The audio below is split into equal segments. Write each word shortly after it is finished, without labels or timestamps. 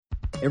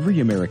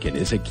Every American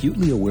is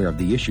acutely aware of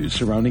the issues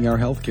surrounding our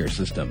healthcare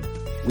system.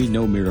 We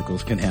know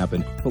miracles can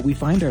happen, but we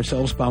find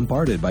ourselves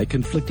bombarded by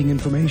conflicting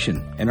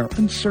information and are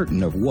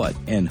uncertain of what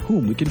and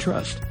whom we can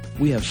trust.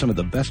 We have some of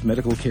the best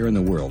medical care in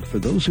the world for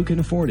those who can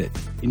afford it.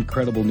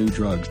 Incredible new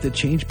drugs that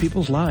change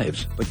people's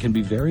lives, but can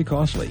be very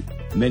costly.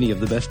 Many of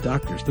the best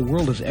doctors the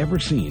world has ever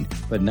seen,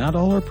 but not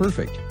all are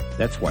perfect.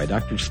 That's why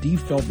Dr. Steve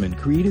Feldman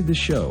created the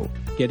show,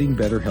 Getting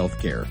Better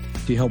Healthcare,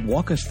 to help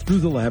walk us through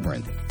the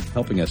labyrinth,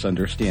 helping us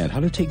understand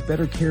how to take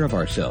better care of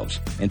ourselves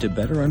and to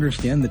better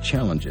understand the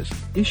challenges,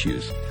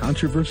 issues,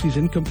 controversies,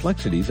 and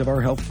complexities of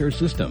our healthcare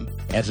system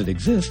as it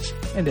exists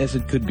and as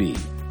it could be.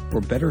 For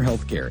better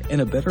healthcare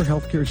and a better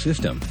healthcare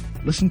system,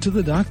 listen to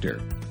the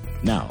doctor.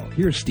 Now,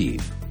 here's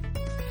Steve.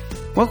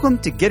 Welcome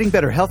to Getting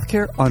Better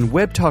Healthcare on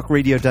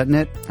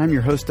webtalkradio.net. I'm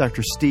your host,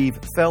 Dr. Steve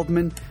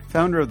Feldman,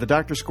 founder of the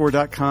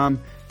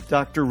DoctorScore.com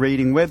doctor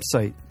rating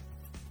website.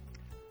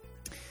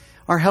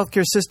 Our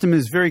healthcare system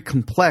is very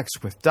complex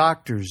with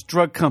doctors,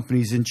 drug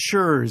companies,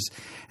 insurers,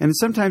 and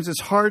sometimes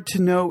it's hard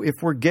to know if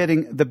we're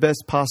getting the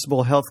best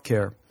possible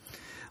healthcare.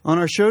 On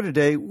our show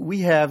today, we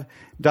have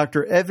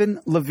Dr.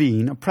 Evan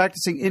Levine, a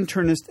practicing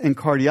internist and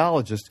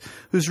cardiologist,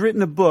 who's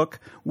written a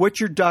book, What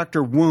Your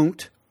Doctor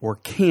Won't or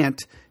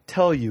Can't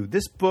Tell You.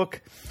 This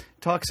book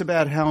talks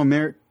about how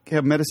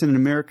medicine in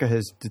America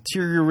has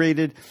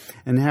deteriorated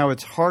and how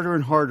it's harder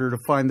and harder to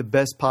find the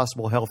best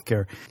possible health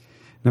care.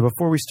 Now,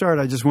 before we start,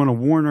 I just want to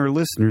warn our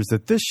listeners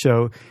that this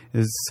show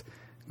is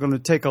going to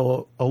take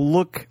a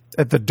look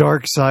at the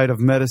dark side of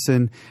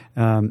medicine.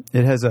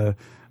 It has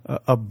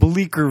a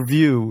bleaker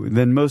view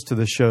than most of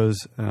the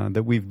shows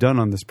that we've done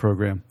on this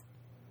program.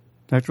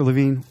 Dr.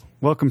 Levine,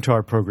 welcome to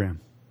our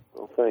program.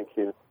 Well, thank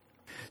you.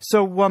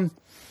 So,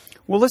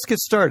 let's get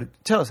started.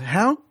 Tell us,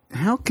 how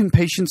can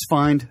patients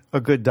find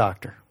a good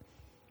doctor?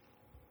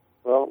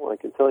 Well, I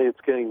can tell you it's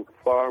getting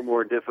far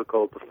more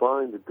difficult to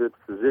find a good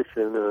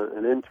physician,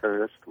 an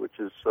internist, which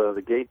is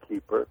the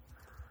gatekeeper,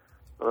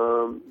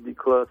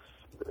 because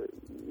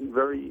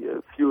very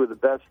few of the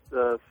best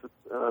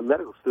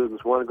medical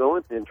students want to go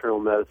into internal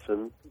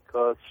medicine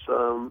because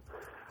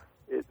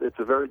it's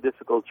a very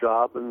difficult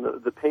job and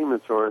the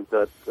payments aren't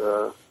that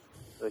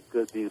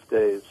good these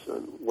days.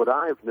 And what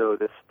I've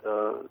noticed,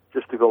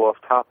 just to go off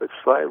topic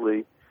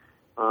slightly,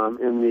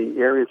 in the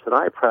areas that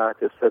I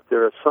practice, that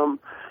there are some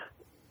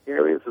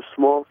areas of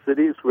small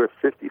cities where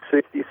 50,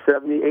 60,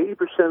 70, 80%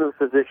 of the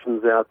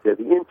physicians out there,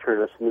 the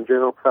internists and the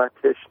general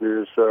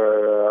practitioners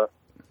are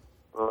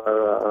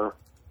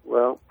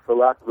well, for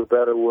lack of a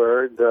better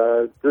word,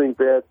 doing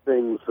bad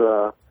things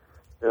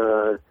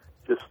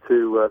just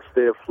to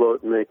stay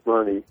afloat and make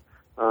money.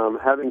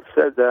 Having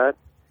said that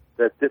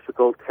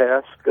difficult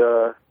task,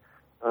 there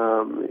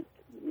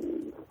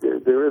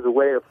is a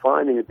way of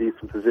finding a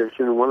decent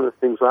physician, and one of the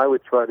things I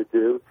would try to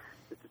do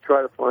is to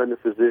try to find a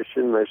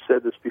physician, I've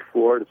said this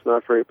before, and it's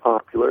not very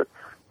popular,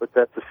 but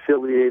that's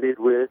affiliated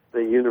with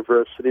a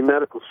university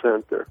medical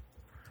center.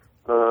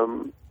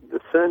 The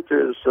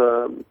centers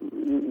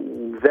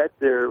vet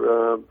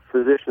their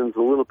physicians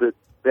a little bit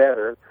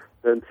better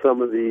than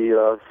some of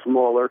the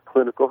smaller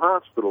clinical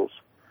hospitals.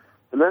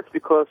 And that's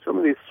because some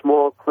of these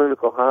small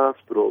clinical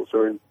hospitals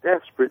are in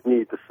desperate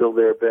need to fill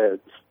their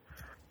beds.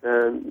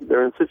 And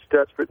they're in such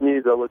desperate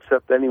need they'll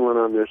accept anyone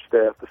on their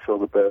staff to fill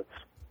the beds.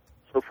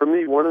 So for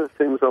me, one of the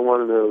things I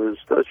want to know is,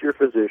 does your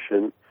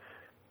physician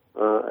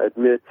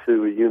admit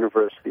to a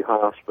university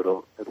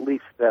hospital? At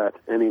least that,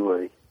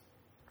 anyway.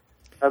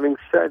 Having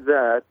said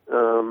that,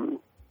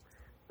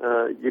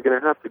 you're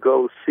going to have to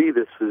go see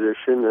this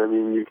physician. I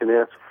mean, you can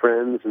ask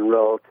friends and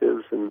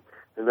relatives, and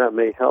that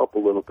may help a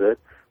little bit.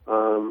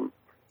 And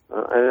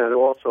I'd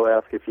also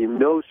ask if you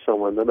know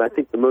someone. And I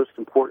think the most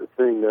important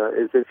thing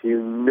is if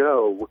you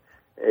know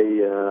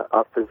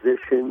a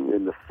physician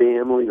in the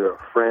family or a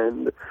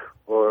friend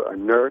or a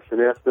nurse, and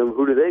ask them,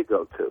 who do they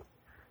go to?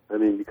 I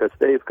mean, because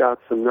they've got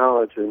some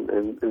knowledge and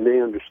they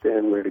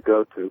understand where to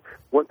go to.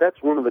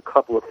 That's one of the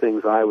couple of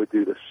things I would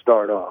do to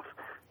start off.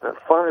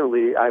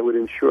 Finally, I would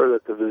ensure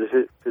that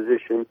the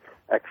physician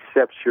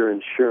accepts your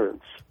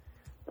insurance.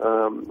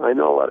 I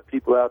know a lot of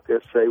people out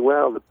there say,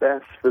 well, the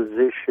best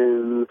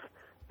physicians,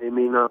 they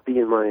may not be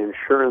in my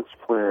insurance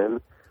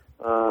plan.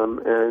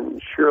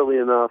 And surely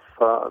enough,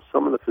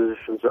 some of the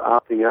physicians are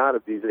opting out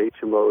of these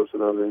HMOs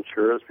and other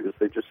insurers because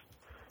they just,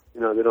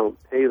 they don't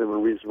pay them a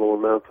reasonable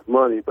amount of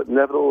money. But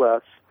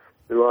nevertheless,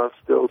 there are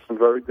still some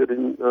very good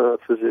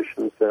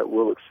physicians that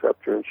will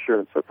accept your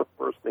insurance. That's the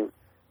first thing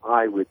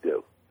I would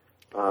do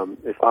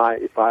if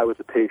I was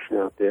a patient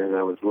out there and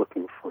I was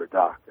looking for a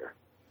doctor.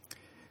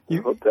 I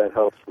hope that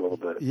helps a little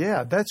bit.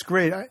 Yeah, that's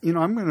great.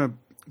 I'm going to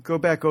go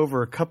back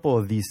over a couple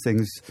of these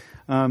things.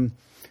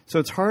 So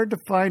it's hard to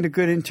find a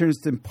good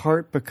internist in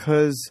part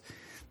because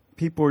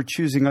people are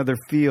choosing other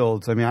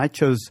fields. I mean, I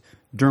chose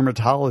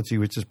dermatology,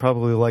 which is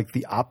probably like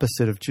the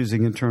opposite of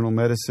choosing internal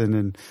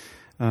medicine.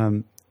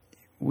 And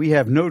we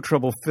have no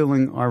trouble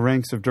filling our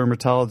ranks of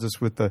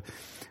dermatologists with the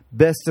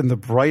best and the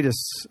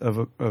brightest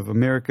of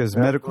America's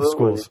medical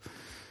schools.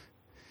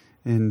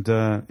 And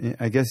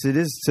I guess it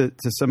is to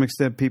some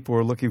extent people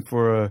are looking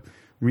for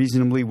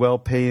reasonably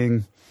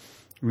well-paying,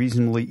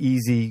 reasonably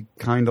easy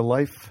kind of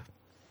life.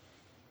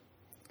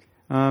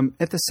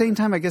 At the same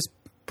time, I guess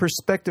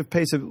perspective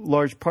plays a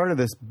large part of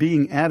this.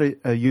 Being at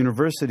a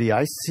university,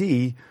 I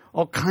see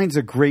all kinds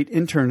of great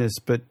internists,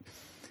 but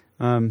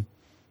I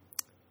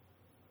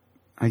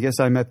guess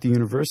I'm at the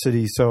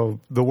university, so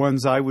the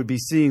ones I would be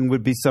seeing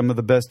would be some of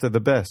the best to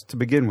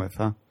begin with,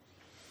 huh?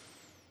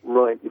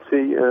 Right. You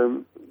see,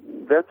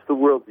 that's the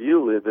world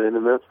you live in,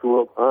 and that's the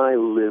world I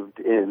lived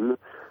in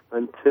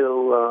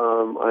until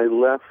I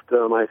left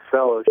my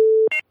fellowship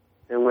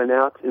and went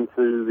out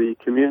into the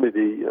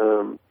community.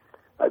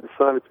 I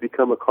decided to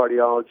become a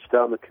cardiologist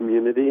out in the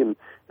community, and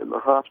in the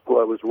hospital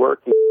I was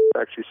working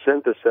actually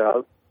sent us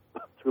out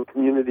to a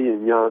community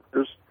in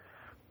Yonkers,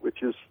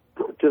 which is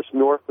just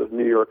north of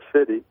New York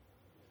City.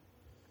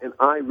 And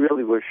I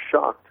really was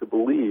shocked to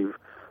believe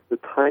the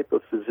type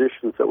of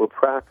physicians that were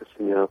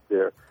practicing out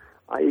there.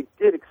 I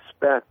did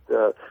expect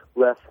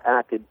less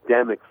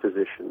academic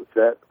physicians.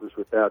 That was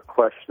without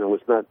question. I was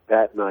not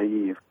that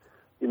naive,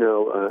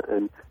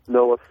 and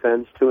no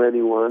offense to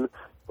anyone,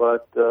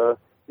 but, a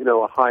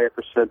higher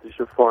percentage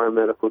of foreign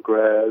medical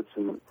grads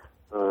and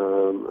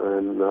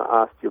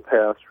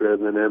osteopaths rather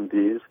than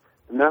MDs.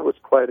 And that was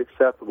quite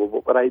acceptable.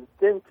 But what I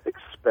didn't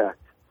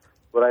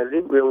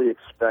really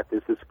expect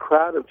is this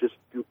crowd of just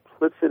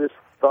duplicitous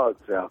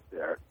thugs out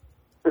there,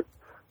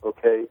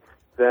 okay,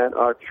 that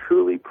are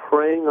truly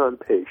preying on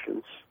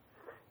patients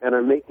and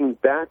are making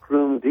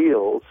backroom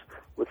deals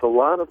with a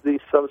lot of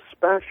these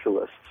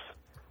subspecialists.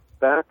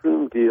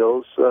 Backroom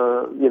deals,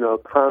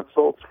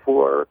 consults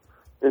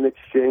in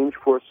exchange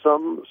for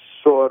some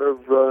sort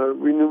of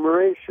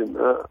remuneration.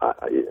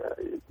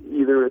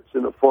 Either it's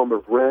in the form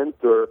of rent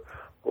or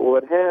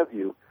what have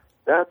you.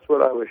 That's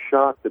what I was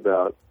shocked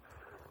about.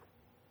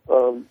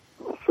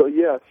 So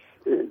yes,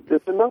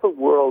 there's another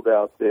world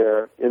out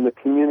there in the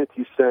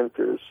community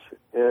centers,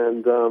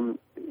 and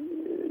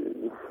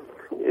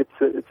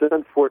it's an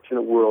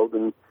unfortunate world,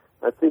 and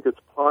I think it's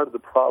part of the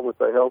problem with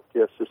our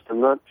healthcare system,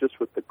 not just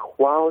with the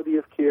quality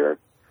of care,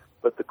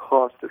 but the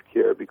cost of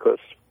care, because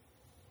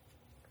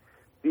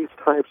these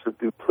types of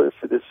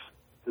duplicitous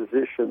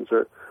physicians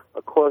are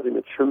causing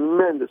a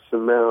tremendous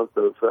amount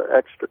of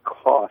extra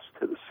cost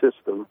to the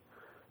system.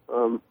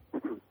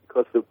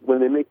 Because when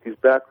they make these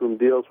backroom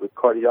deals with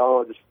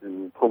cardiologists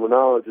and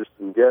pulmonologists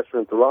and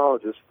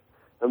gastroenterologists,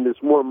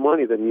 there's more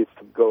money that needs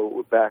to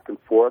go back and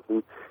forth.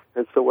 And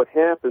so what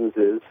happens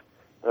is,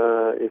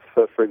 if,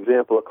 for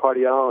example, a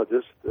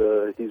cardiologist,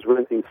 he's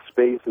renting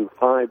space in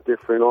 5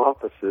 different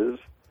offices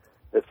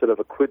instead of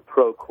a quid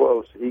pro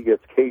quo, so he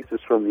gets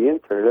cases from the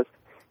internist,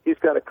 he's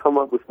got to come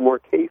up with more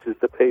cases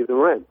to pay the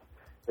rent.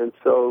 And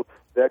so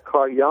that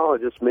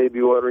cardiologist may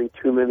be ordering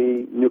too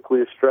many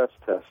nuclear stress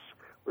tests,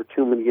 or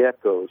too many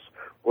echoes,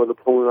 or the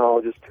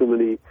pulmonologist too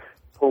many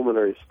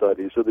pulmonary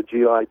studies, or the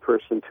GI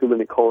person too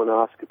many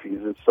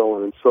colonoscopies, and so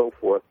on and so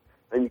forth.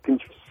 And you can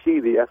just see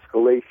the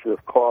escalation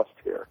of cost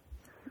here.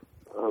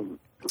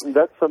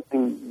 That's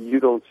something you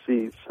don't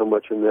see so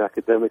much in the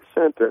academic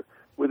center,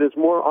 where there's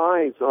more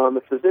eyes on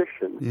the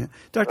physician. Yeah,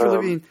 Dr.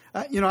 Levine,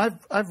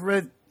 I've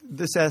read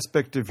this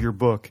aspect of your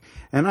book,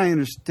 and I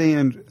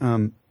understand.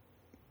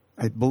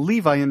 I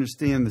believe I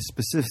understand the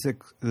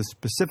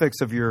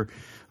specifics of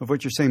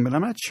what you're saying, but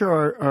I'm not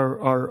sure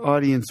our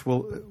audience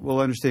will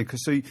understand.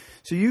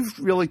 So you've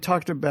really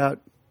talked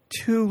about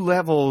 2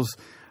 levels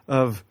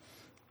of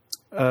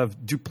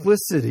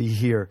duplicity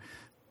here.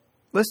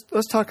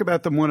 Let's talk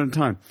about them one at a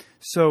time.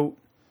 So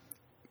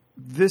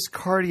this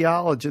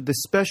cardiologist,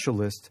 this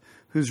specialist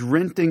who's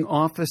renting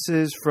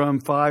offices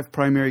from 5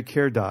 primary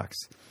care docs,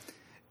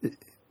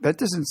 that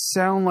doesn't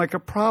sound like a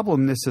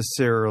problem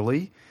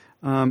necessarily.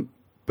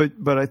 But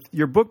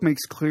your book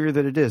makes clear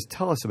that it is.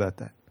 Tell us about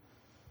that.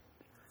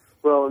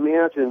 Well,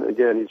 imagine,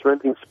 again, he's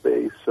renting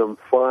space, some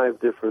 5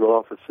 different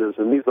offices,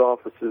 and these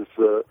offices,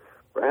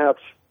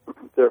 perhaps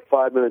they're a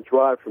 5-minute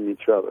drive from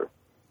each other.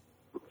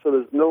 So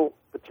there's no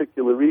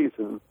particular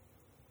reason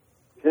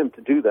for him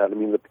to do that. I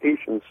mean, the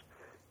patients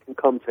can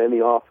come to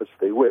any office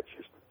they wish.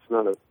 It's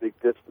not a big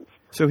distance.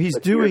 So he's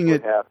doing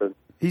it.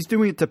 He's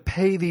doing it to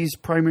pay these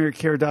primary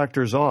care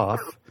doctors off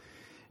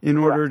in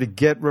order to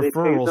get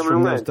referrals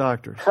from those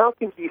doctors. How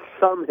can he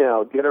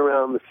somehow get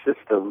around the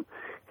system?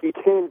 He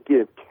can't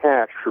give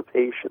cash for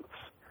patients.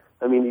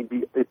 I mean,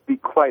 it'd be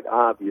quite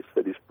obvious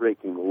that he's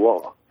breaking the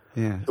law.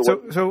 Yeah.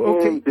 So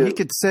okay, he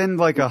could send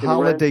like a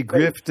holiday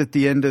gift at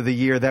the end of the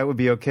year. That would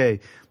be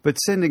okay. But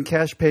sending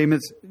cash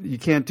payments, you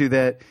can't do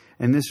that.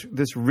 And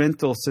this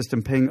rental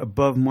system, paying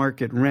above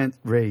market rent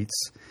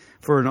rates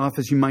for an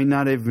office you might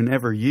not even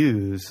ever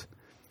use.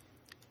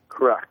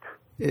 Correct.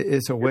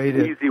 It's a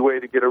easy way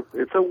to get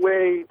it's a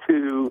way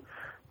to,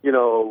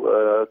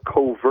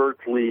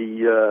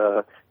 covertly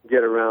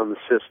get around the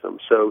system.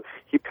 So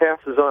he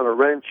passes on a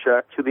rent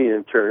check to the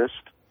internist.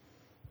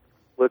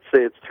 Let's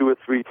say it's 2 or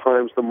 3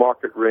 times the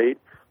market rate.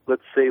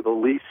 Let's say the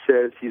lease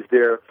says he's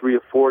there 3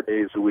 or 4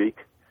 days a week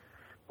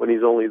when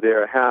he's only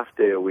there a half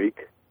day a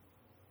week.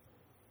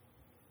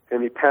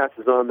 And he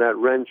passes on that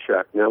rent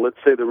check. Now, let's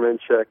say the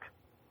rent check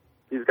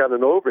he's got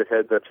an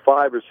overhead that's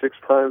 5 or 6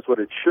 times what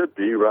it should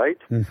be, right?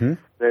 Mm-hmm. And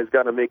he's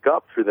got to make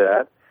up for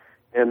that.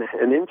 And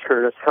an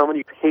internist, how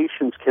many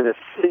patients can a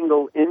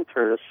single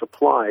internist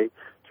supply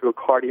to a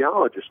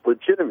cardiologist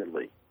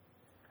legitimately?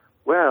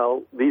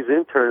 Well, these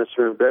internists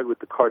are in bed with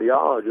the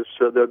cardiologist,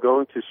 so they're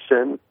going to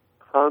send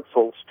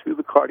consults to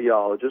the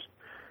cardiologist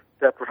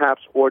that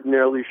perhaps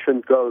ordinarily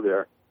shouldn't go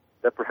there,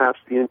 that perhaps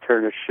the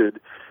internist should,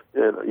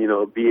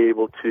 be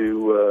able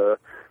to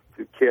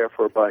care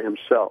for by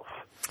himself.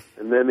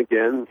 And then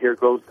again, here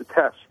goes the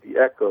tests, the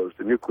echoes,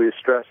 the nuclear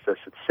stress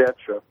tests,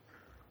 etc.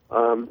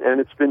 And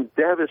it's been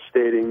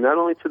devastating not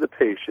only to the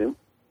patient,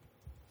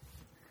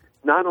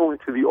 not only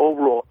to the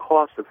overall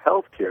cost of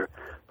health care,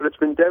 but it's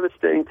been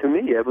devastating to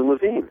me, Evan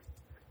Levine.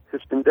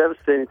 It's been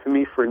devastating to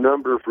me for a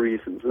number of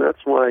reasons, and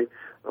that's why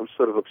I'm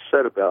sort of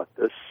upset about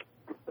this,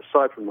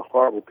 aside from the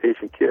horrible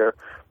patient care.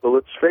 But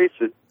let's face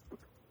it,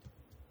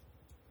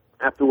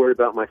 I have to worry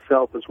about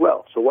myself as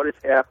well. So what has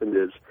happened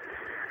is,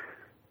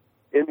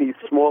 in these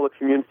smaller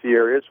community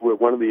areas, where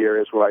one of the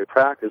areas where I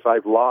practice,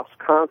 I've lost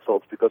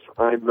consults because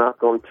I'm not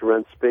going to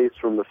rent space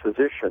from the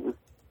physician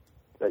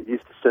that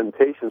used to send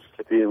patients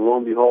to me, and lo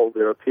and behold,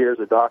 there appears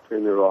a doctor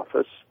in their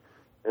office,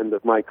 and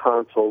that my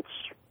consults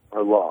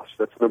are lost.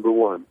 That's number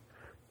one.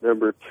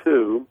 Number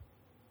two,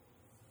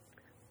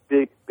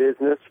 big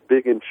business,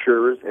 big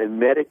insurers,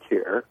 and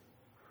Medicare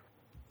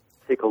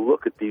take a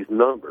look at these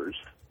numbers,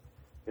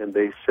 and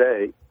they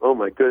say, oh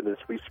my goodness,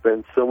 we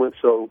spent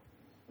so-and-so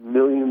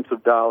millions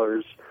of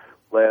dollars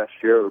last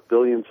year, or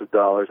billions of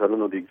dollars, I don't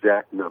know the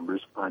exact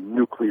numbers, on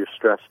nuclear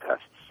stress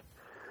tests,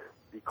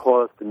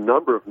 because the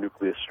number of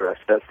nuclear stress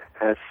tests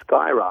has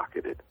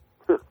skyrocketed.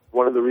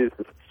 One of the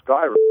reasons it's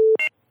skyrocketed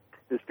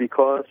is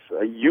because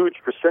a huge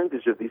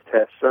percentage of these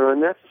tests are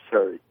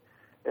unnecessary.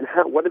 And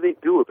what do they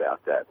do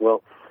about that?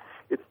 Well,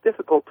 it's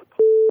difficult to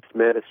police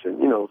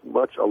medicine.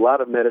 A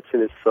lot of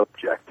medicine is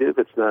subjective.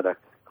 It's not a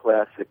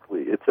classic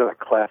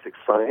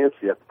science.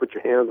 You have to put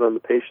your hands on the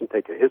patient,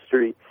 take a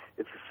history.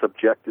 It's a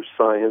subjective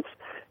science.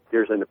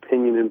 There's an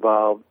opinion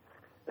involved,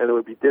 and it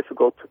would be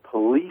difficult to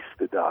police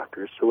the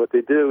doctors. So what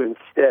they do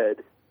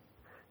instead,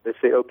 they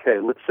say, okay,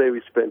 let's say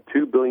we spent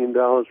 $2 billion.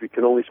 We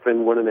can only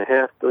spend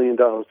 $1.5 billion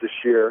this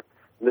year,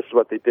 and this is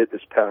what they did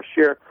this past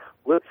year.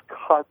 Let's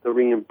cut the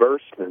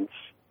reimbursements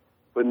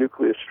for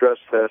nuclear stress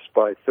tests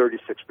by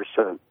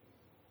 36%.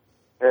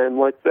 And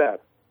like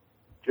that,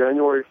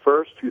 January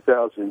 1st,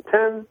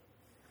 2010,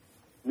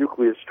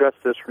 nuclear stress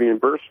test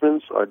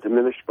reimbursements are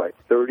diminished by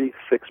 36%.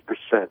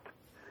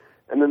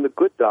 And then the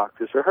good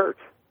doctors are hurt.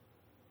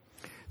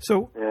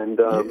 So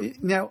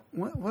now,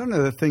 one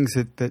of the things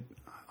that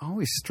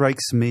always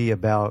strikes me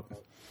about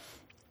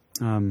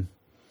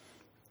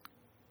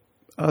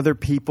other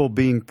people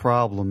being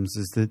problems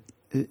is that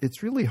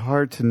it's really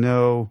hard to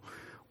know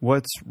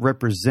what's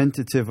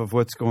representative of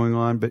what's going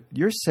on. But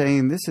you're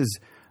saying this is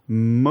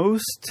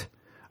most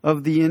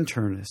of the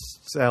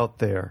internists out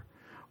there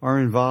are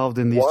involved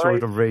in these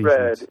sort of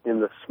arrangements. Widespread in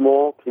the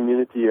small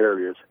community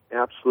areas,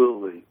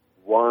 absolutely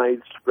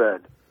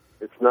widespread.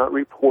 It's not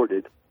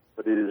reported,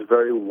 but it is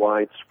very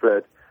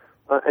widespread.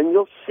 And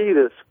you'll see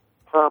this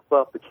pop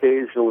up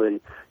occasionally.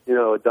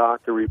 A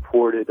doctor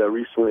reported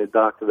recently, a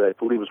doctor that I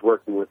believe was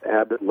working with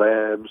Abbott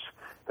Labs,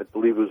 I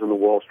believe it was in the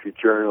Wall Street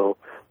Journal,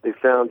 they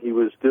found he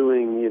was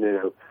doing,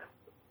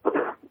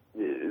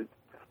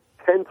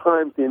 10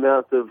 times the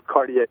amount of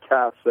cardiac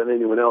caths that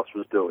anyone else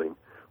was doing.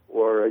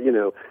 Or,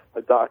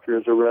 a doctor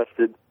is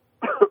arrested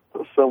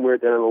somewhere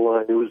down the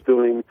line who was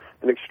doing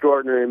an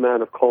extraordinary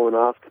amount of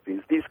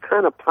colonoscopies. These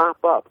kind of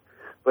pop up,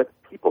 but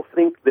people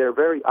think they're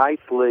very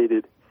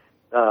isolated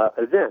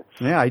events.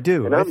 Yeah, I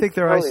do. I think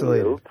they're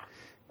isolated.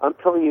 I'm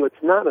telling you,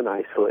 it's not an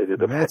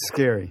isolated event. That's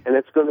scary. And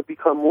it's going to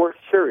become more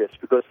serious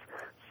because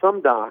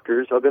some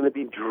doctors are going to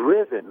be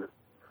driven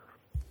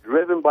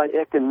by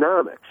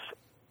economics,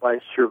 by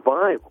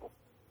survival,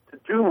 to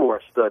do more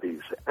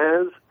studies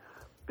as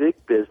big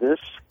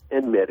business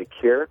and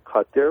Medicare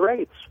cut their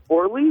rates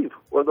or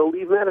they'll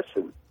leave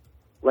medicine.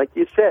 Like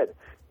you said,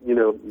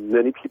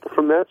 many people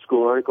from med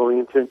school aren't going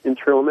into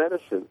internal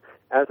medicine.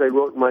 As I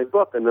wrote in my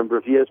book a number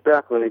of years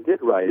back when I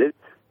did write it,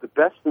 the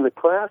best in the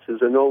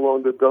classes are no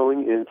longer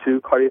going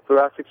into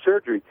cardiothoracic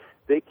surgery.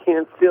 They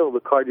can't fill the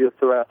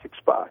cardiothoracic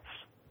spots.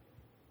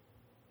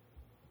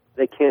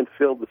 They can't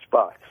fill the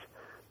spots.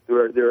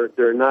 There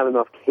are not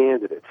enough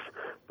candidates.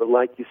 But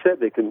like you said,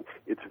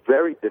 it's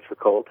very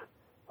difficult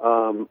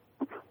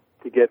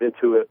to get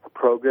into a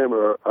program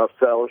or a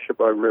fellowship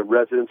or a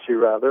residency,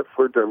 rather,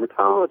 for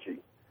dermatology.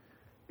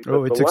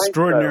 It's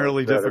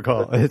extraordinarily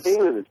difficult. The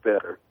payment is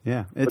better.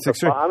 Yeah, it's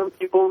the bottom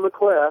people in the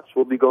class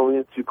will be going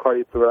into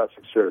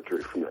cardiothoracic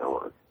surgery from now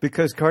on.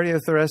 Because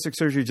cardiothoracic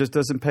surgery just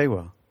doesn't pay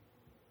well.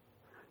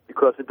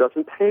 Because it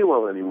doesn't pay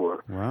well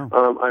anymore. Wow.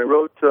 I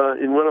wrote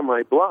in one of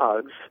my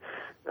blogs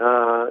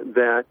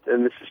that,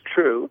 and this is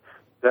true,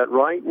 that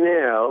right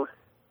now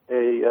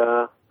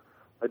a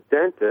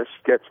dentist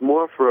gets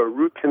more for a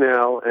root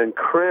canal and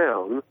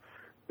crown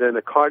than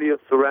a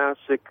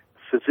cardiothoracic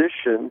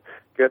physician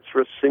gets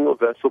for a single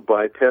vessel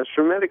bypass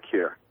for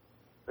Medicare.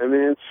 I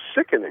mean, it's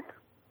sickening.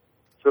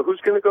 So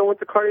who's going to go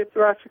into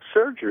cardiothoracic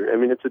surgery? I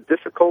mean, it's a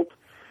difficult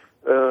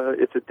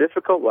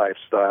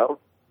lifestyle.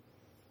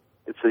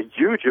 It's a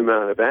huge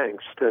amount of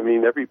angst. I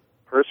mean, every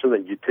person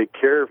that you take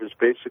care of is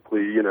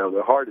basically,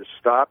 the heart is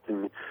stopped,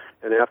 and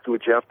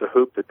afterwards you have to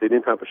hope that they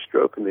didn't have a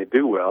stroke and they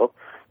do well.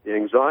 The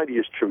anxiety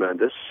is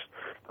tremendous.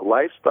 The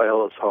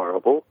lifestyle is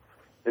horrible.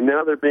 And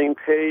now they're being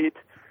paid,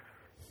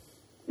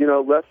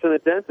 less than a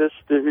dentist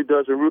who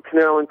does a root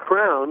canal and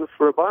crown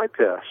for a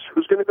bypass.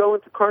 Who's going to go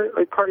into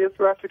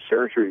cardiothoracic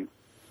surgery?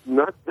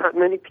 Not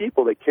many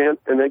people. They can't.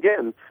 And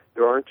again,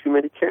 there aren't too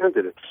many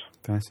candidates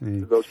for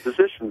those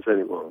positions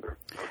any longer.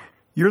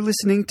 You're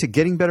listening to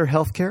Getting Better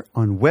Healthcare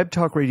on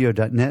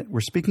webtalkradio.net. We're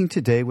speaking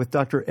today with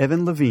Dr.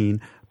 Evan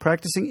Levine,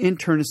 practicing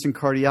internist and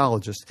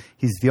cardiologist.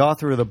 He's the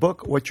author of the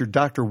book, What Your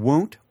Doctor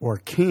Won't or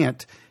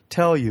Can't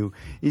Tell You.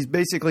 He's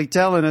basically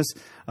telling us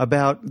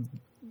about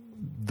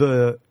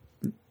the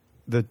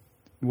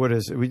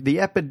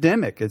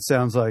epidemic, it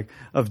sounds like,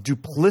 of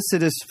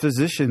duplicitous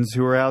physicians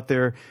who are out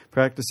there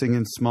practicing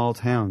in small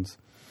towns.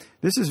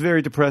 This is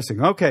very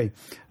depressing. Okay,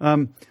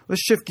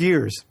 let's shift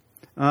gears.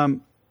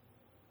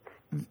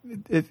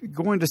 If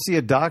going to see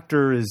a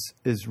doctor is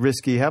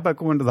risky, how about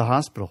going to the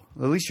hospital?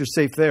 At least you're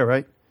safe there,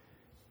 right?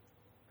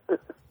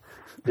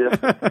 Yeah.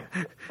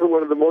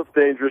 One of the most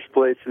dangerous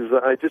places.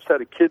 I just had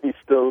a kidney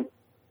stone.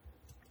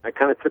 I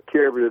kind of took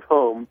care of it at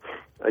home.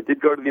 I did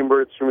go to the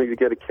emergency room to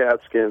get a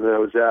CAT scan, and I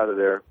was out of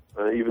there.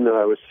 Even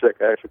though I was sick,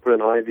 I actually put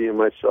an IV in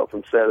myself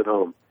and sat at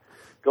home.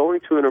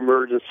 Going to an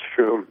emergency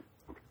room,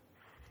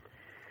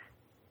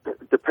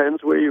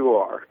 depends where you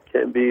are,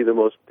 can be the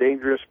most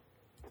dangerous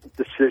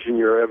decision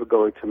you're ever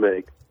going to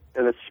make,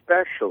 and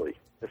especially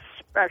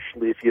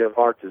if you have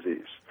heart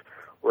disease,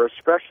 or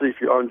especially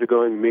if you're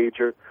undergoing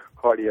major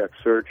cardiac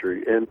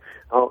surgery. And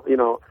I'll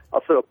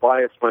sort of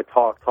bias my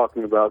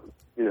talking about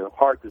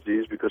heart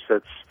disease because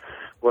that's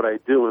what I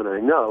do and I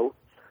know.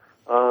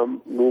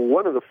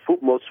 One of the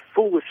most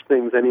foolish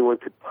things anyone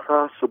could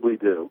possibly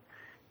do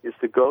is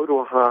to go to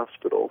a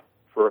hospital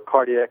for a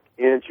cardiac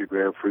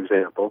angiogram, for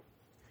example,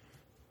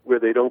 where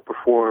they don't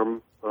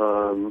perform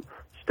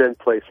stent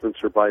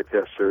placements or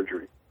bypass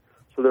surgery.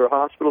 So there are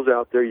hospitals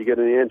out there, you get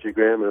an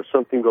angiogram, and if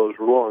something goes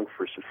wrong,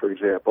 for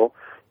example,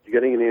 you're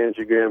getting an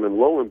angiogram, and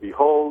lo and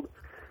behold,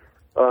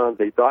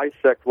 they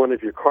dissect one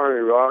of your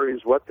coronary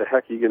arteries. What the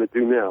heck are you going to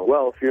do now?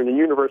 Well, if you're in a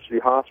university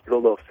hospital,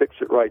 they'll fix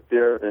it right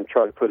there and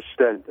try to put a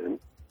stent in.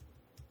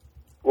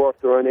 Or if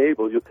they're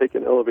unable, you'll take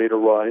an elevator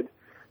ride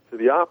to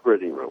the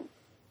operating room.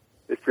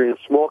 If you're in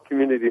a small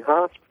community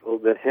hospital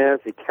that has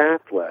a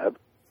cath lab,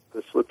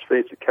 because let's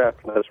face it, cath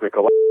labs make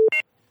a lot of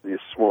these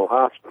small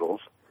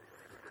hospitals,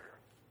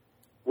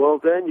 well,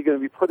 then you're going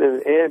to be put in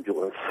an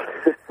ambulance,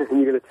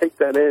 and you're going to take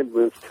that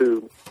ambulance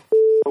to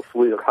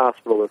hopefully a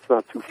hospital that's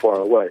not too far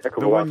away.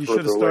 The one you should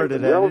have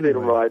started at elevator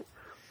anyway. ride,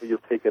 or you'll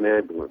take an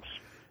ambulance.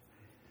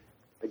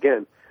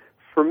 Again,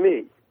 for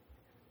me,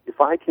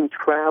 if I can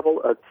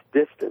travel a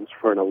distance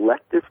for an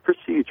elective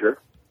procedure,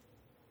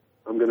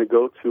 I'm going to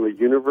go to a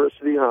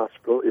university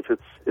hospital. If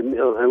it's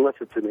unless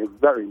it's in a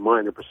very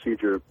minor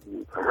procedure,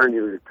 a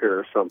hernia repair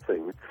or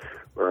something,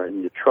 or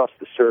you trust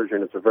the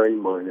surgeon, it's a very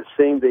minor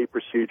same-day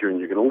procedure, and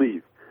you're going to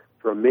leave.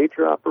 For a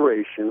major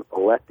operation,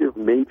 elective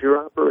major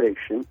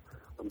operation,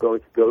 I'm going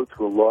to go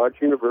to a large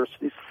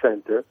university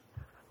center,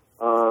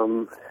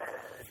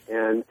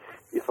 and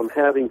if I'm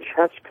having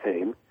chest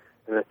pain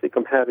and I think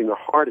I'm having a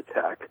heart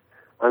attack,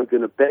 I'm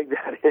going to beg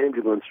that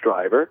ambulance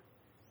driver.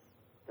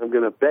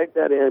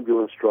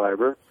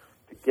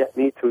 To get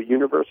me to a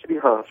university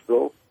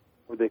hospital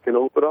where they can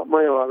open up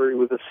my artery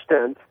with a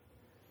stent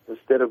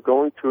instead of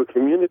going to a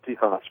community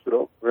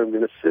hospital where I'm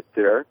going to sit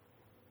there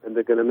and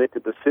they're going to make a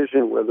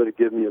decision whether to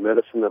give me a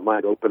medicine that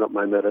might open up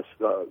my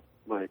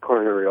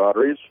coronary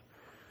arteries,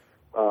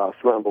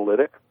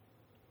 thrombolytic,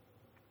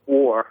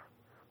 or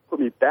put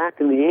me back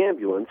in the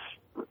ambulance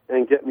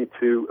and get me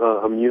to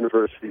a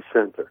university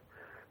center.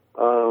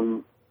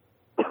 Aside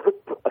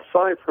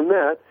from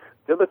that,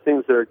 the other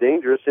things that are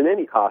dangerous in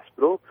any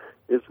hospital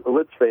is,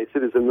 let's face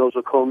it, is a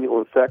nosocomial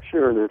infection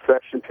or an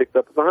infection picked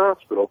up at the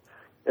hospital.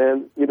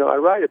 And, I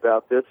write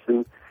about this,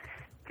 and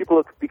people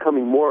are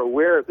becoming more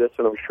aware of this,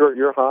 and I'm sure at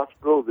your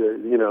hospital, there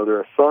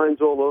are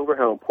signs all over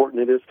how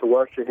important it is to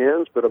wash your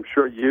hands, but I'm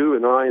sure you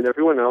and I and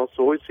everyone else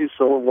always see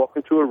someone walk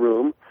into a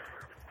room,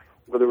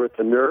 whether it's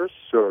a nurse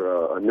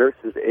or a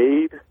nurse's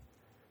aide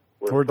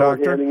or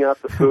doctor handing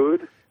out the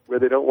food, where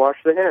they don't wash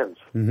their hands.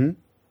 Mm-hmm.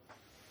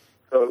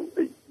 So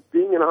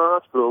being in a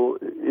hospital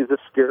is a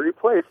scary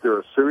place. There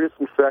are serious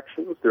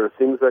infections. There are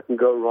things that can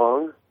go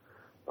wrong.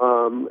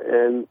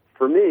 And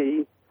for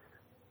me,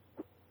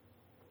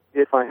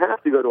 if I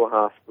have to go to a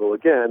hospital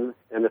again,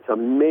 and it's a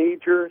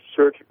major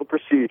surgical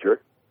procedure,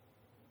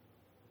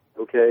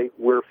 okay,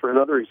 where for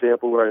another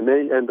example, where I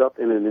may end up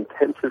in an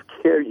intensive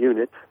care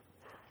unit,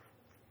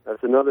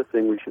 that's another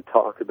thing we should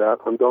talk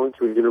about. I'm going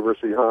to a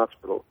university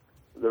hospital.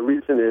 The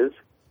reason is,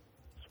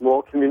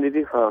 small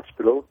community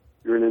hospital,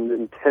 you're in an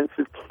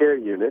intensive care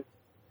unit.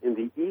 In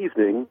the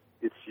evening,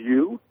 it's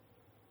you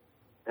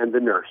and the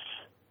nurse.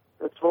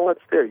 That's all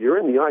that's there. You're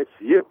in the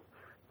ICU,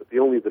 but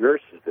only the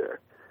nurses there.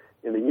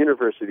 In the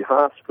university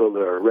hospital,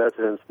 there are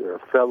residents, there are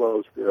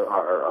fellows, there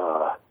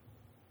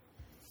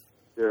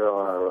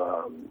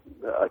are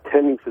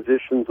attending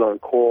physicians on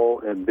call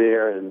and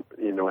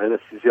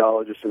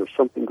anesthesiologists, and if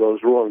something goes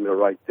wrong, they're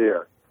right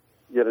there.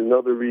 Yet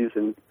another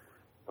reason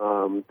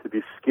to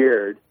be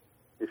scared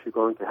if you're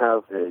going to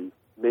have a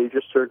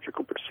major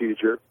surgical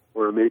procedure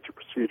or a major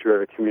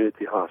procedure at a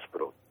community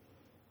hospital.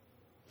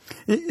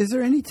 Is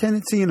there any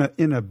tendency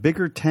in a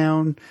bigger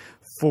town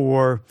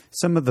for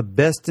some of the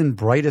best and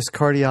brightest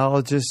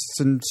cardiologists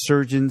and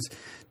surgeons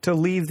to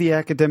leave the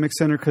academic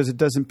center because it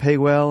doesn't pay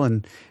well,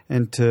 and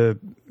to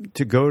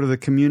go to the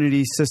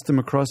community system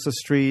across the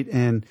street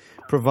and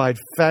provide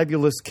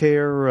fabulous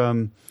care,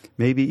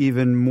 maybe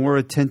even more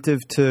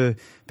attentive to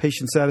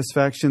patient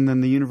satisfaction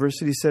than the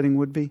university setting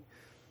would be?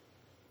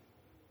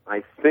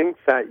 I think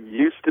that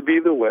used to be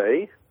the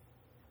way,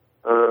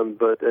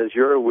 but as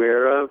you're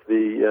aware of,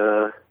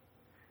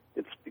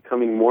 it's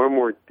becoming more and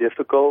more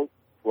difficult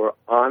for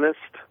honest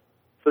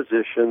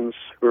physicians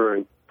who are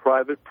in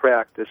private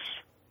practice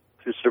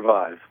to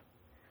survive.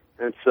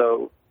 And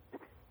so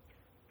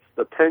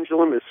the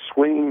pendulum is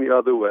swinging the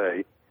other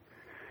way,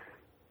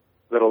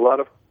 that a lot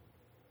of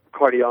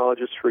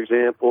cardiologists, for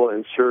example,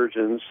 and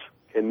surgeons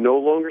can no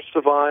longer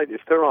survive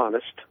if they're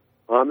honest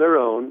on their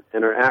own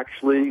and are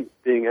actually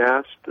being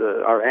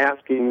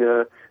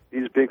asking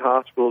these big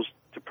hospitals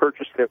to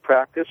purchase their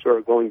practice, or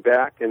are going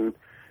back and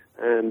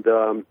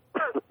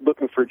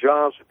looking for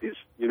jobs at these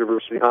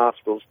university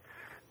hospitals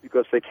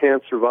because they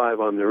can't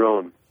survive on their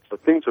own. So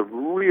things have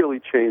really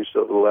changed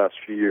over the last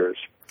few years.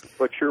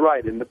 But you're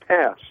right, in the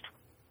past,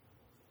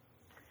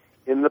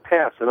 and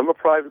I'm a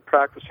private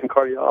practicing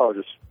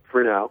cardiologist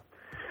for now,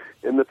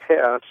 in the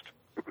past,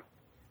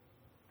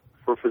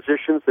 for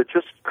physicians that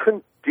just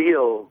couldn't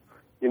deal,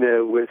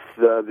 with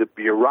the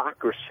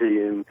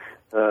bureaucracy and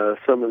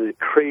some of the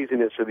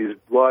craziness of these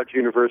large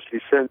university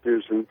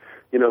centers, and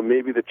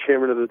maybe the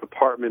chairman of the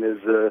department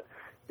is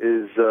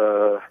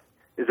a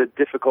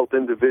difficult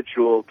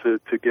individual to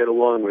get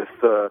along with.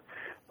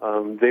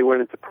 They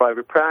went into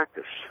private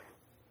practice,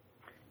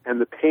 and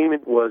the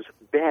payment was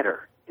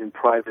better in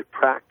private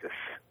practice.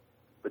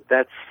 But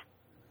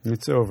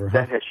it's over.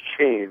 That has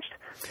changed.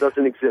 It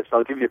doesn't exist.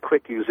 I'll give you a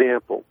quick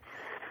example.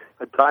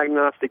 A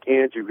diagnostic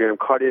angiogram,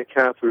 cardiac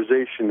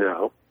catheterization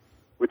now,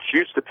 which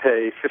used to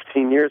pay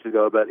 15 years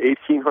ago about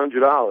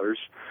 $1,800,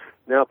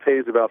 now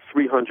pays about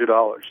 $300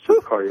 to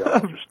the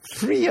cardiologist.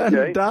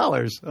 $300?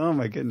 Okay? Oh,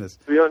 my goodness.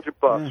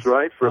 $300, yes.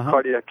 Right, for a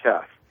cardiac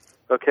cath.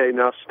 Okay,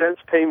 now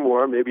stents pay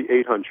more, maybe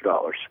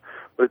 $800.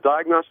 But a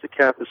diagnostic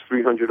cath is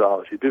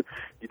 $300. You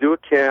do a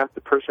cath,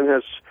 the person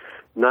has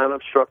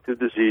non-obstructive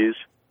disease,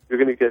 you're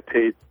going to get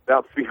paid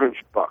about $300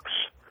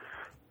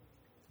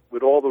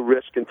 with all the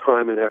risk and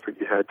time and effort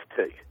you had to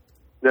take.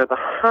 Now, the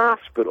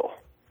hospital,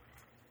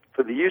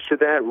 for the use of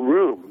that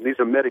room, these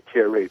are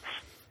Medicare rates,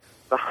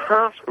 the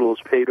hospital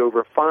is paid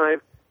over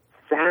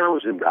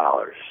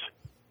 $5,000.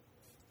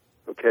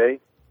 Okay?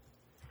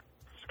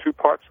 It's two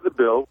parts of the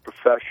bill,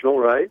 professional,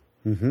 right?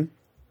 Mm-hmm.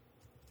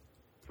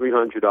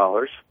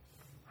 $300.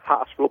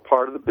 Hospital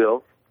part of the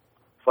bill,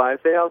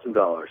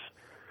 $5,000.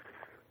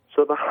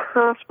 So the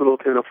hospital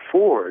can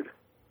afford,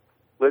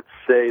 let's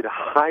say, to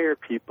hire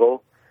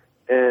people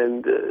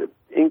and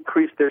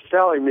increase their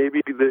salary.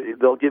 Maybe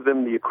they'll give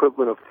them the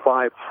equivalent of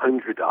 $500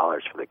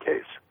 for the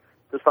case,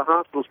 because the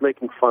hospital's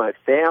making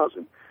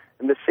 $5,000.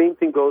 And the same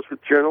thing goes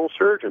with general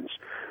surgeons.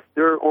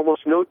 There are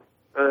almost no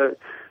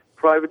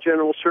private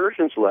general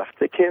surgeons left.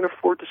 They can't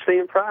afford to stay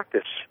in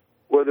practice,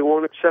 or they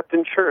won't accept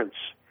insurance.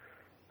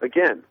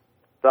 Again,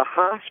 the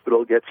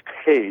hospital gets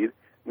paid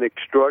an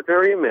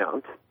extraordinary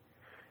amount,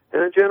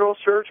 and a general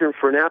surgeon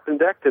for an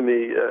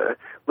appendectomy,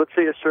 let's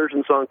say a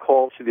surgeon's on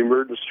call to the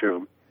emergency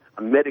room,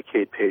 a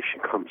Medicaid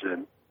patient comes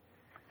in.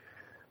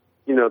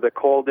 They're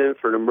called in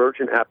for an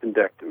emergent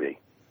appendectomy.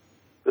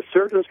 The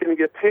surgeon's going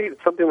to get paid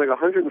something like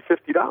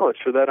 $150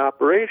 for that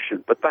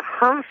operation, but the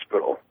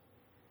hospital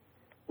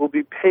will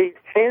be paid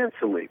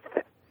handsomely,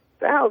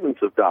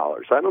 thousands of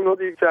dollars. I don't know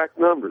the exact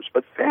numbers,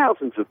 but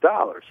thousands of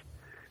dollars.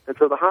 And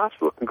so the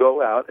hospital can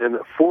go out and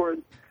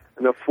afford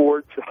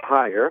to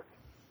hire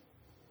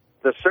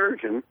the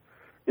surgeon,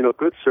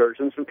 good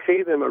surgeons, and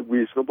pay them a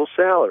reasonable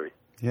salary.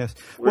 Yes.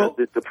 Well,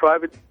 the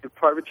private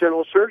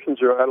general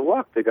surgeons are out of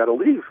luck. They got to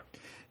leave.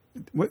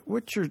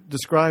 What you're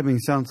describing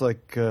sounds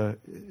like it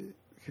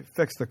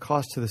affects the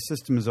cost to the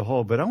system as a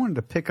whole. But I wanted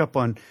to pick up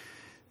on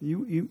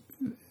your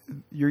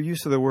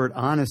use of the word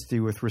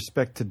honesty with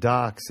respect to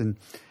docs, and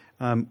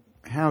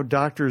how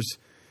doctors,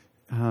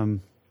 I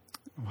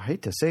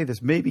hate to say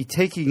this, maybe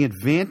taking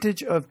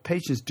advantage of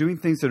patients, doing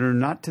things that are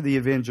not to the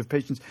advantage of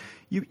patients.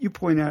 You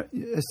point out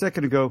a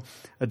second ago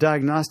a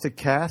diagnostic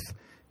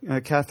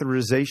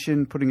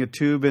catheterization, putting a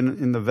tube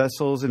in the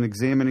vessels and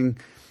examining,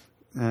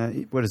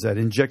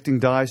 injecting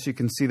dye so you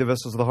can see the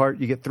vessels of the heart.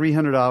 You get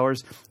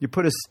 $300. You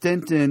put a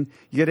stent in,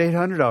 you get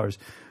 $800.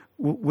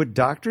 Would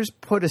doctors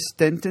put a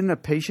stent in a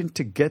patient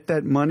to get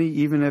that money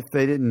even if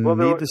they didn't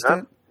need the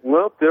stent?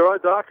 Well, there are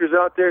doctors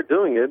out there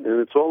doing it,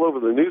 and it's all over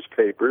the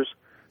newspapers.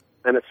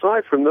 And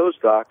aside from those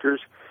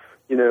doctors,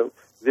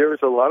 there is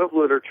a lot of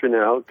literature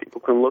now.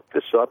 People can look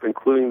this up,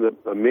 including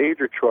a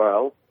major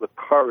trial, the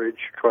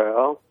COURAGE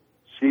trial,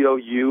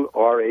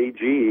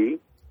 COURAGE,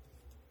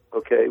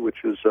 okay,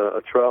 which was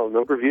a trial a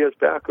number of years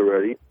back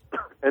already,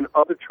 and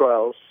other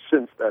trials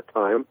since that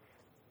time,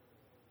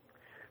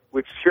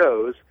 which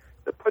shows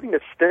that putting a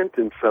stent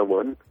in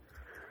someone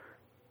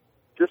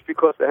just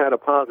because they had a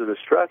positive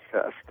stress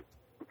test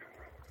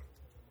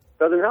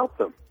doesn't help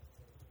them.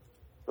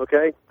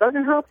 Okay?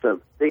 Doesn't help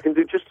them. They can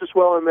do just as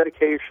well on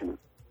medication.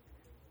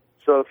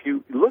 So if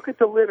you look at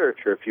the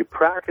literature, if you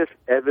practice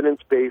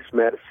evidence-based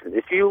medicine,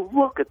 if you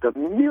look at the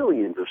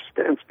millions of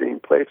stents being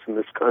placed in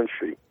this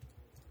country,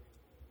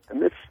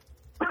 and this,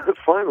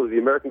 finally, the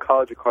American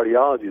College of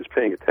Cardiology is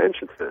paying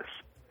attention to this,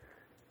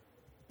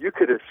 you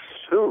could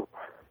assume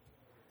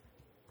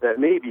that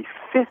maybe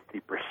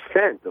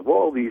 50% of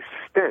all these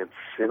stents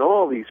in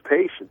all these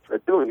patients are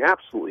doing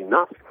absolutely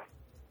nothing.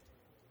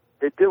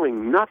 They're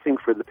doing nothing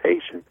for the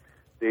patient.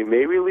 They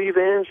may relieve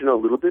angina a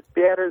little bit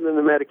better than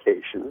the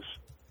medications,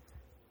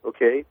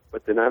 okay,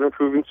 but they're not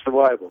improving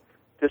survival.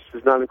 This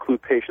does not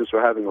include patients who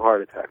are having a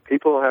heart attack.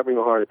 People are having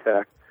a heart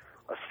attack,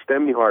 a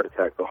STEMI heart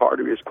attack, the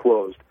artery is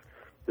closed.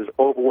 There's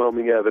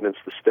overwhelming evidence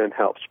the stent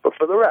helps. But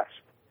for the rest,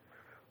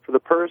 for the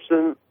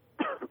person,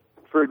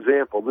 for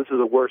example, this is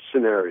a worst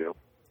scenario.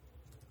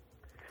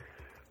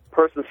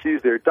 Person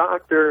sees their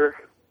doctor,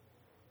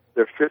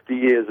 they're 50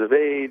 years of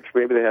age,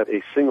 maybe they have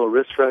a single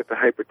risk factor,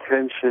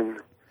 hypertension.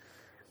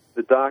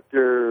 The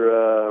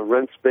doctor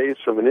rents space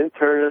from an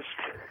internist.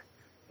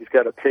 He's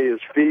got to pay his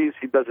fees.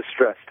 He does a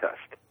stress test.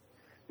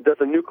 He does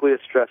a nuclear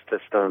stress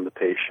test on the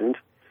patient.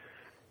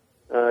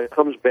 It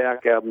comes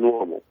back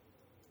abnormal.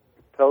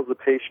 Tells the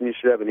patient you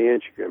should have an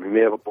angiogram. He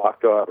may have a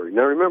blocked artery.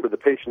 Now remember, the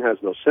patient has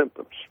no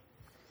symptoms.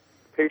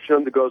 The patient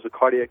undergoes a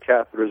cardiac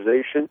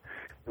catheterization,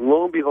 and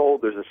lo and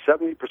behold, there's a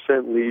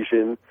 70%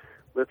 lesion,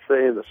 let's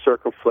say in the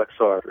circumflex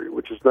artery,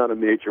 which is not a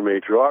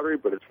major artery,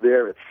 but it's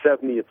there. It's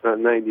 70, it's not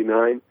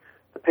 99.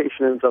 The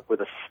patient ends up with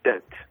a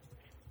stent.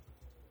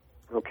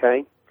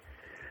 Okay?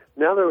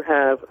 Now they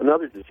have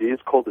another disease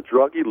called a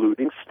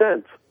drug-eluting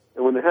stent.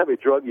 And when they have a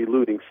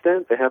drug-eluting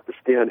stent, they have to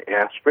stay on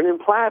aspirin and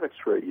Plavix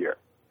for a year.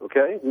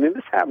 Okay? I mean,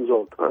 this happens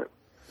all the time.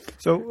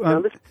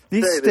 So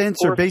these stents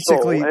are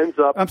basically...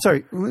 I'm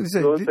sorry.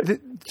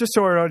 Just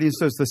so our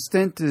audience knows, the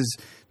stent is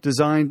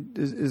designed...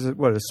 Is it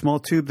what, a small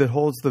tube that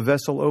holds the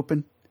vessel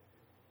open?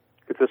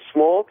 It's a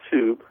small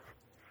tube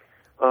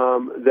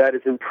that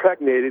is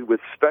impregnated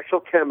with special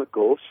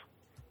chemicals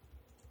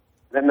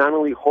that not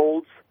only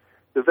holds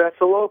the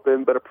vessel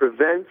open, but it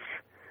prevents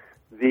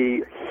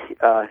the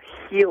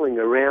healing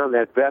around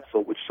that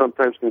vessel, which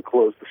sometimes can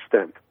close the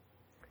stent.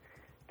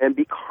 And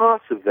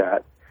because of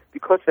that,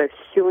 because that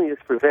healing is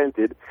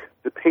prevented,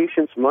 the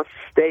patients must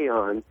stay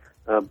on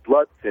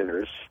blood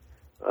thinners,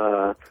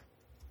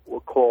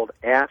 called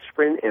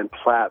aspirin and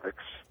Plavix,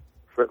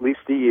 for at least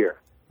a year.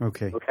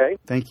 Okay. Okay?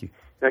 Thank you.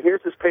 Now,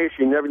 here's this patient.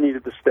 He never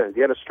needed the stent.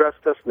 He had a stress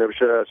test, never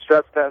should have had a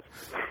stress test,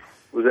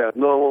 was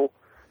abnormal,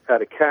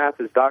 had a cath.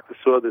 His doctor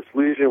saw this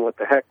lesion. What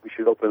the heck? We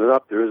should open it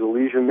up. There is a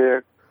lesion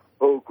there.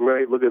 Oh,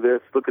 great. Look at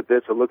this. Look at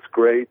this. It looks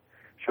great.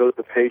 Shows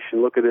the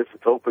patient. Look at this.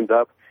 It's opened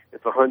up.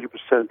 It's 100%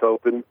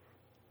 open.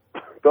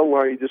 Don't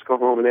worry. You just go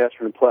home and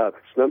aspirin and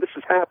Plavix. Now, this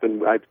has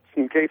happened. I've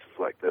seen cases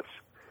like this.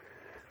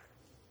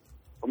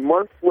 A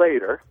month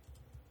later,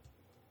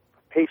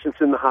 patient's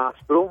in the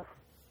hospital.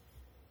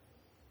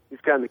 He's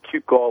got an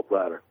acute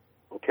gallbladder,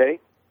 okay?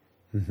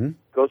 Mm-hmm.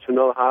 Goes to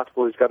another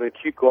hospital. He's got an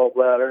acute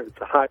gallbladder.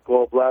 It's a hot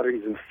gallbladder.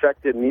 He's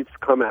infected and needs to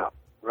come out,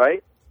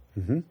 right?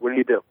 Mm-hmm. What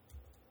do?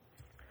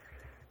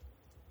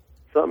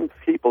 Some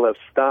people have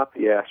stopped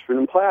the aspirin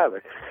and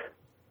Plavix.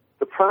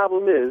 The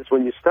problem is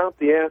when you stop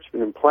the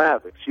aspirin and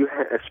Plavix,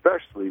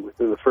 especially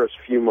within the first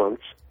few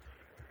months,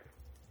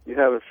 you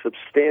have a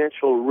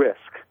substantial risk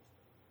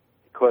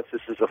because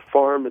this is a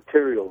foreign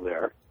material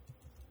there.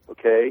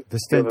 Okay? The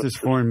stent is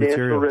foreign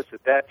material. Risk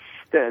that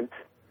stent,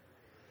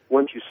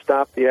 once you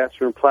stop the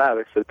aspirin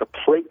Plavix, that the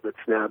platelets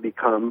now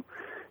become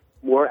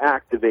more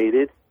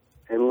activated,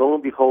 and lo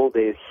and behold,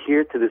 they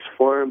adhere to this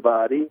foreign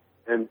body,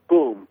 and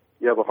boom,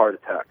 you have a heart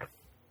attack.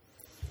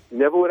 You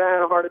never would have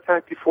had a heart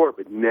attack before,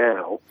 but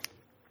now,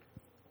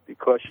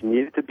 because you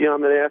needed to be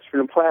on that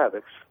aspirin and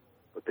Plavix,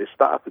 but they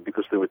stopped it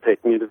because they were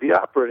taking you to the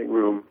operating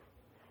room,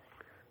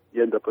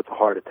 you end up with a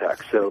heart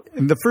attack. So,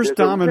 and the first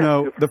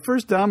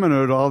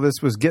domino to all this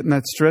was getting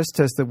that stress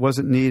test that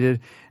wasn't needed,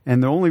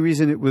 and the only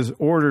reason it was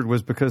ordered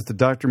was because the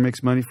doctor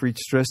makes money for each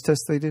stress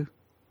test they do?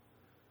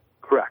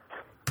 Correct.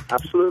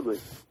 Absolutely.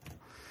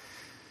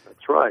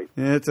 That's right.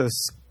 Yeah, it's a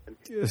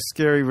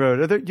scary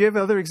road. Do you have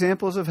other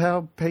examples of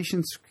how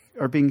patients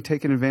are being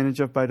taken advantage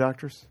of by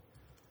doctors?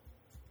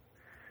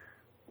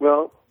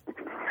 Well,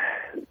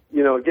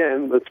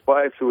 again, let's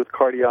bias it with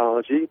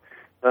cardiology.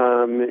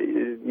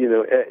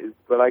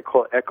 What I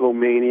call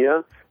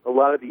echomania. A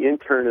lot of the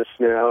internists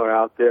now are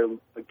out there,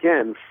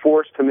 again,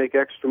 forced to make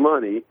extra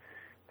money,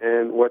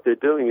 and what they're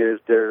doing is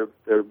they're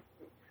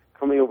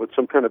coming up with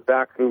some kind of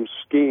backroom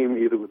scheme,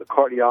 either with a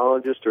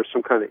cardiologist or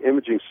some kind of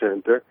imaging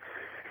center,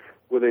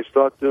 where they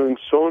start doing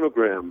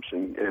sonograms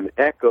and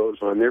echoes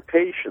on their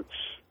patients,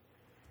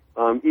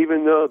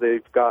 even though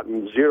they've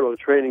gotten zero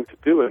training to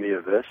do any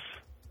of this.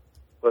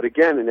 But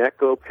again, an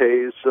echo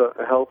pays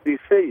a healthy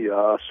fee.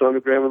 A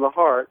sonogram of the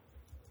heart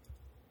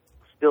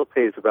still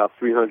pays about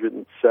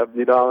 $370.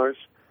 It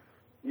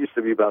used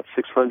to be about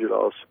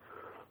 $600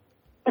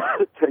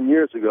 10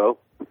 years ago.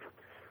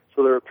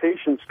 So there are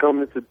patients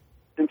coming into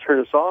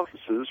internist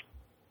offices,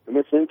 and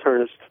this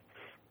internist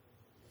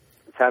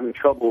is having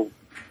trouble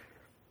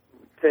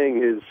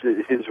paying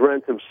his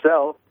rent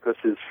himself because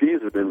his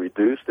fees have been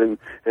reduced, and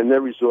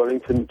they're resorting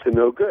to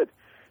no good.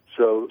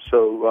 So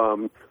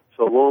lo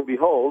and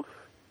behold,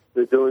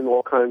 they're doing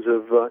all kinds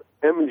of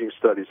imaging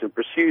studies and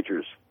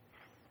procedures.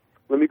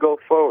 Let me go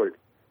forward.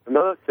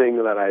 Another thing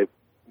that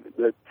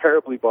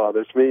terribly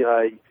bothers me,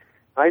 I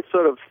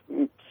sort of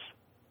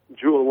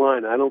drew a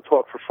line. I don't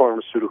talk for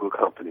pharmaceutical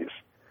companies.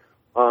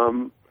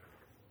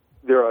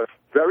 There are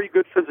very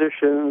good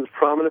physicians,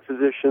 prominent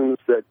physicians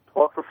that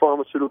talk for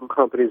pharmaceutical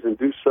companies and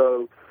do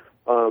so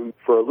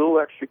for a little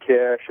extra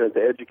cash and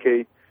to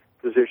educate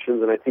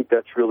physicians, and I think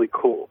that's really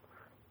cool.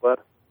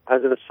 But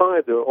as an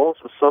aside, there are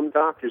also some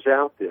doctors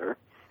out there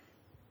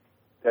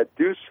that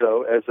do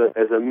so as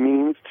a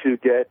means to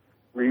get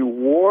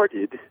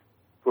rewarded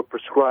for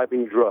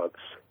prescribing drugs.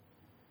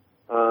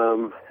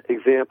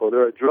 Example,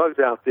 there are drugs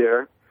out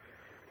there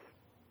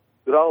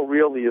that I'll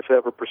really, if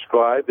ever,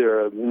 prescribe.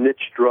 There are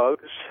niche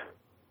drugs.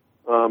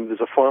 There's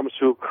a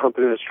pharmaceutical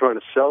company that's trying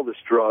to sell this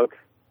drug.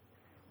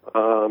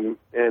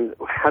 And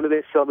how do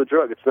they sell the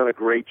drug? It's not a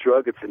great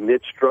drug. It's a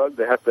niche drug.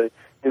 They have to,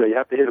 you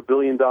have to hit $1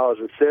 billion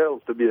in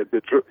sales to be a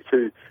good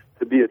to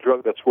be a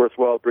drug that's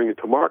worthwhile bringing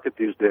to market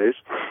these days.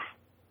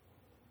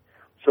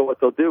 So what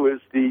they'll do is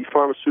the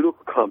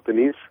pharmaceutical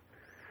companies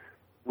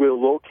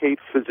will locate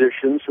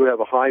physicians who have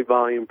a high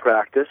volume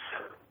practice,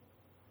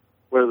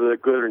 whether they're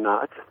good or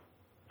not,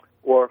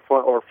 or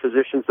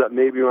physicians that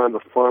maybe are on the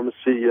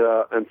pharmacy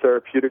and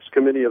therapeutics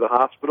committee of the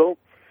hospital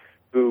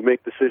who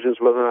make decisions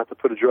whether or not to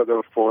put a drug on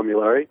a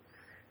formulary.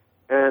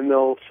 And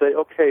they'll say,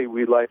 okay,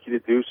 we'd like you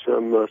to do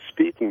some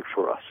speaking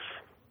for us.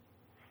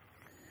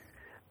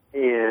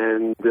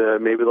 And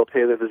maybe they'll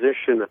pay the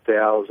physician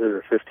 $1,000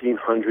 or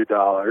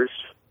 $1,500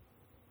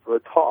 for a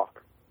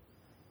talk.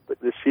 But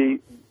you see,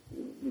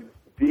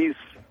 these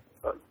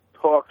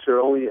talks are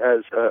only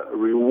as a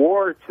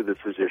reward to the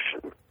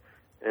physician.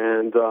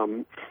 And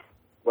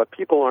what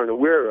people aren't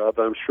aware of,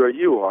 I'm sure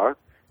you are,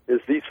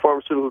 is these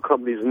pharmaceutical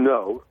companies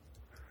know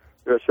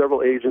there are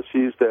several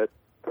agencies that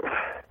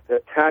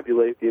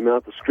tabulate the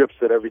amount of scripts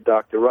that every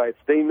doctor writes.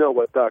 They know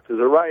what doctors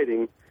are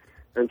writing,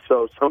 and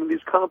so some of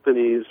these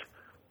companies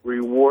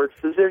reward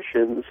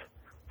physicians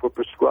for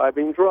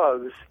prescribing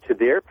drugs to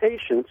their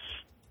patients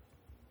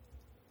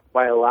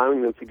by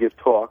allowing them to give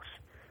talks,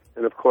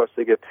 and of course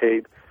they get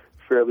paid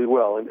fairly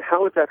well. And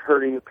how is that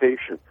hurting the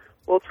patient?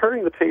 Well, it's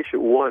hurting the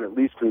patient, one, at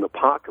least in the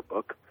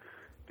pocketbook,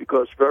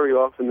 because very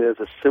often there's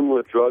a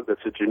similar drug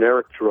that's a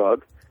generic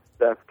drug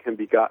that can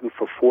be gotten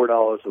for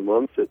 $4 a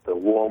month at the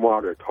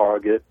Walmart or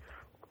Target,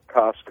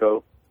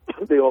 Costco.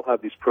 They all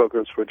have these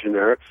programs for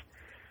generics.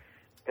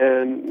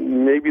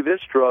 And maybe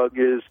this drug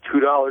is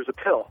 $2 a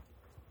pill.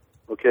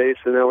 Okay,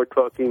 so now we're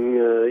talking,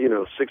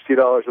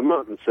 $60 a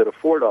month instead of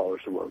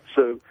 $4 a month.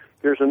 So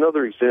there's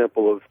another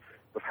example of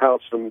how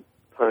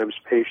sometimes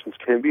patients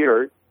can be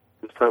hurt,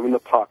 this time in the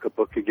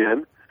pocketbook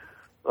again,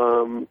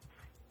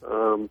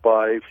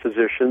 by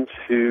physicians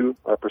who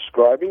are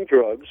prescribing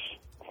drugs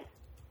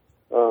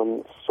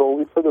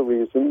solely for the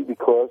reason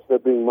because they're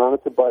being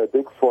monitored by a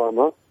big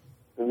pharma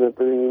and they're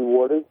being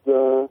rewarded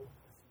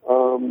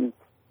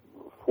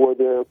for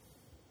their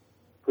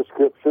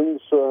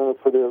prescriptions, for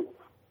the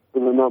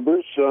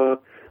numbers,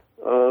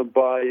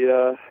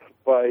 by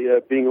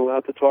being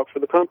allowed to talk for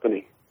the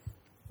company.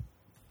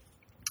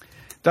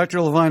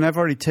 Dr. Levine, I've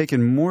already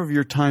taken more of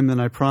your time than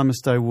I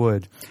promised I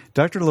would.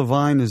 Dr.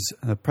 Levine is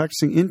a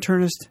practicing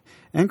internist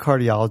and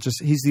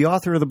cardiologist. He's the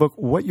author of the book,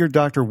 What Your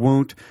Doctor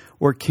Won't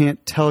or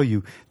Can't Tell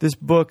You. This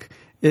book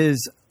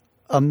is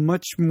a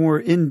much more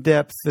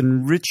in-depth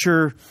and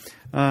richer,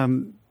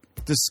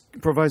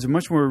 provides a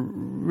much more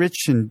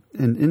rich and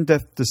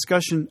in-depth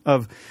discussion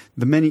of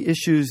the many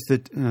issues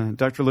that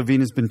Dr. Levine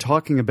has been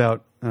talking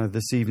about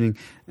this evening,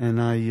 and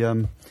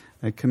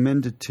I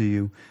commend it to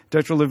you.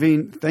 Dr.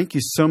 Levine, thank you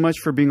so much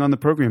for being on the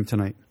program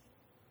tonight.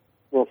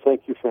 Well,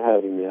 thank you for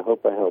having me. I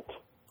hope I helped.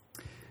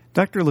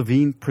 Dr.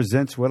 Levine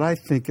presents what I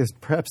think is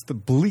perhaps the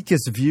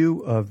bleakest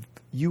view of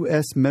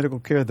U.S. medical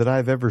care that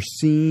I've ever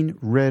seen,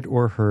 read,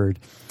 or heard.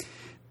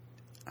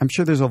 I'm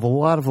sure there's a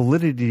lot of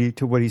validity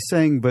to what he's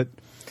saying, but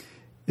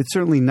it's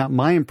certainly not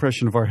my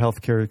impression of our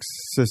healthcare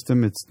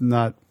system. It's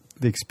not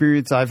the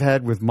experience I've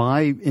had with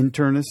my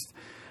internist.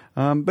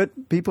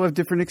 But people have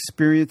different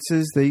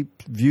experiences. They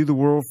view the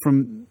world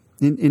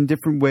in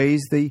different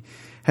ways. They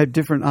have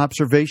different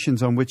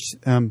observations on which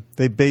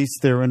they base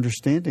their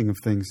understanding of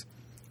things.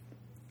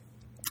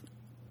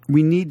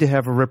 We need to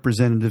have a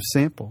representative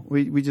sample.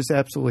 We just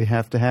absolutely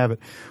have to have it.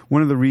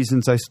 One of the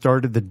reasons I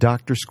started the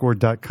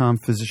DrScore.com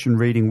physician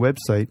rating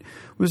website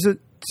was that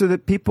so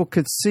that people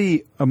could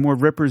see a more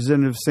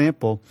representative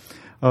sample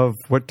of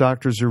what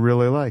doctors are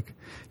really like.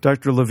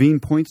 Dr. Levine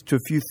points to a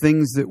few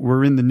things that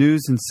were in the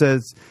news and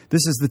says,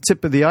 this is the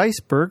tip of the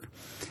iceberg.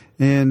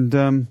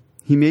 And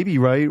he may be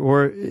right,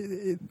 or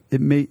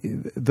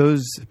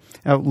those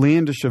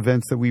outlandish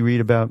events that we read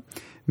about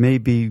may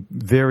be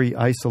very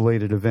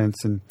isolated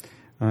events, and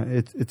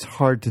it's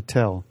hard to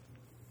tell.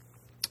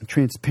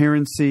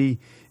 Transparency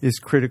is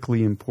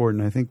critically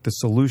important. I think the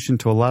solution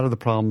to a lot of the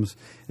problems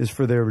is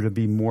for there to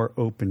be more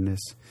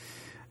openness.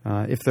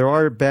 If there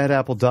are bad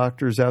apple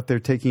doctors out there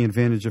taking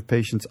advantage of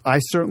patients, I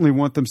certainly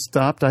want them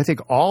stopped. I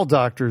think all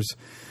doctors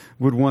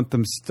would want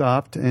them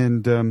stopped,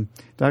 and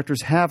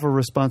doctors have a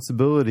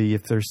responsibility,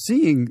 if they're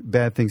seeing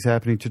bad things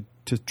happening,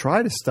 to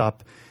try to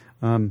stop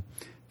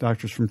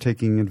doctors from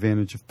taking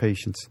advantage of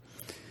patients.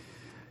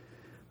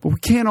 But we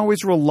can't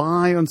always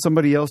rely on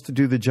somebody else to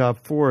do the job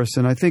for us,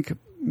 and I think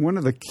one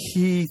of the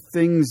key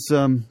things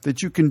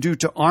that you can do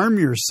to arm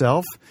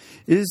yourself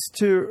is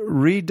to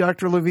read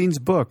Dr. Levine's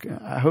book.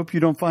 I hope you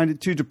don't find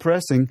it too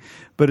depressing,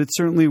 but it's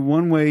certainly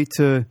one way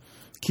to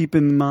keep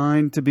in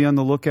mind, to be on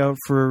the lookout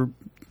for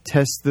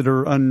tests that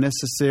are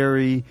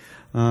unnecessary,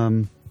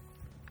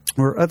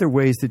 or other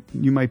ways that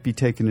you might be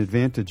taken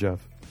advantage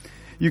of.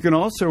 You can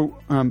also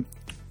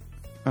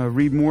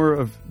read more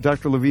of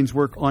Dr. Levine's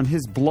work on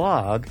his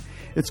blog.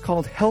 It's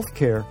called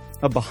Healthcare,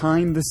 a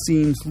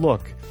behind-the-scenes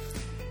look.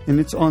 And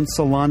it's on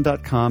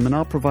Salon.com, and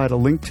I'll provide a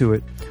link to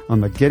it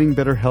on the Getting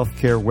Better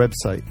Healthcare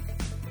website.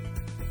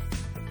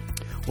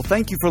 Well,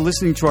 thank you for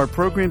listening to our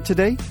program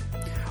today.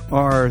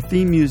 Our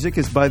theme music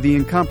is by the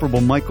incomparable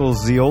Michael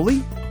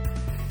Zioli.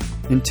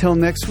 Until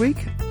next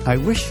week, I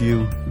wish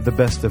you the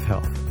best of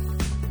health.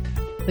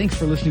 Thanks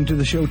for listening to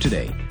the show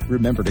today.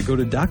 Remember to go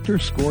to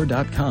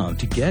DrScore.com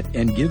to get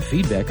and give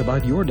feedback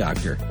about your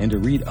doctor and to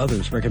read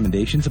others'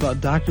 recommendations about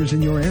doctors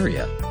in your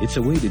area. It's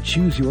a way to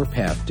choose your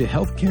path to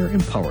healthcare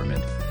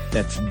empowerment.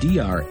 That's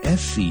DrScore.com,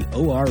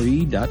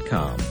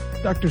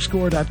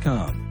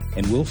 DrScore.com.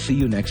 And we'll see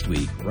you next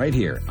week right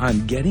here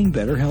on Getting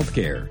Better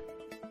Healthcare.